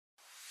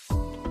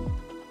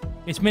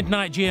It's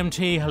midnight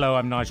GMT. Hello,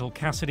 I'm Nigel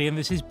Cassidy, and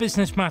this is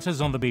Business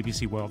Matters on the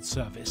BBC World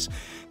Service.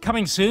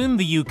 Coming soon,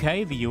 the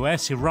UK, the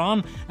US,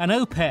 Iran and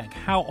OPEC,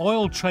 how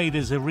oil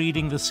traders are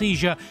reading the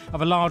seizure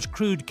of a large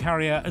crude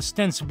carrier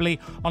ostensibly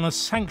on a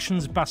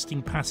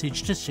sanctions-busting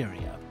passage to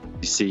Syria.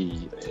 You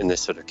see in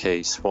this sort of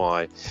case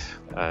why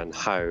and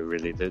how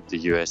really the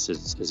US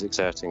is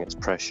exerting its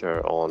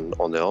pressure on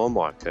the oil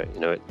market,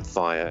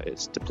 via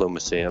its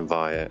diplomacy and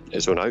via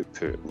its own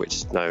output, which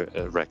is now at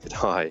a record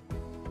high.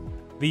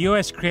 The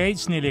US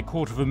creates nearly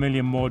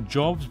 250,000 more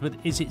jobs, but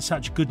is it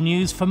such good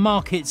news for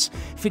markets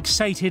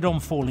fixated on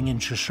falling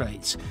interest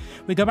rates?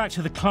 We go back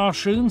to the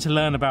classroom to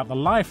learn about the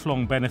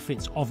lifelong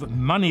benefits of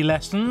money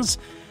lessons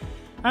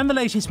and the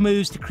latest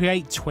moves to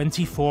create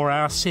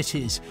 24-hour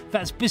cities.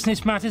 That's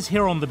Business Matters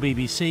here on the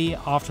BBC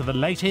after the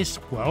latest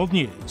world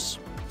news.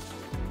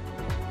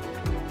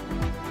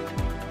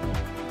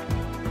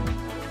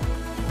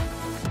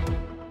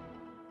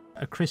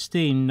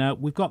 Christine,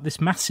 we've got this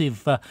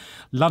massive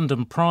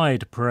London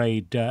Pride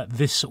parade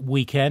this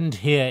weekend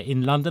here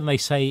in London. They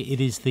say it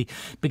is the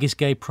biggest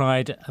gay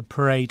pride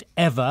parade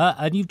ever.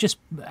 And you've just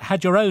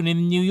had your own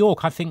in New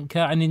York, I think,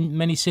 and in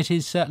many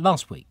cities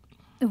last week.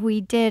 We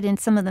did. In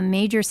some of the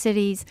major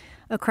cities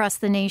across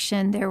the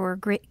nation, there were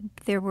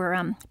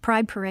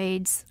pride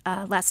parades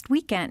last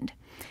weekend.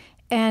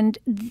 And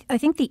I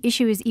think the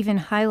issue is even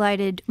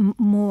highlighted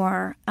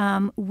more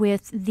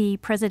with the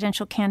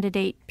presidential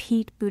candidate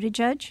Pete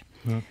Buttigieg,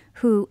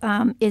 who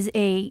is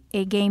a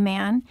gay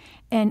man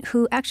and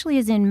who actually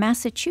is in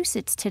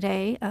Massachusetts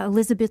today,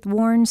 Elizabeth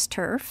Warren's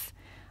turf,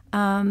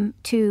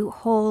 to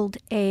hold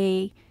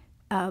a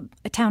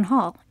town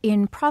hall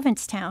in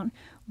Provincetown,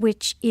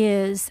 which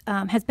has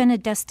been a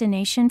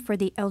destination for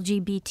the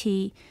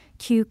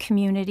LGBTQ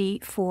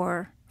community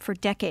for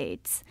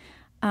decades.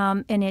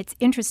 And it's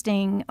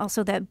interesting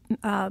also that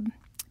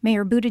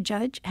Mayor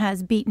Buttigieg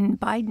has beaten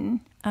Biden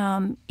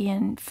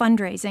in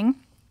fundraising.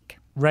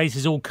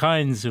 Raises all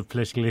kinds of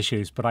political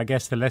issues, but I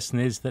guess the lesson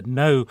is that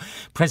no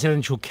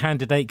presidential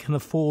candidate can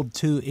afford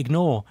to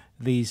ignore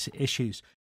these issues.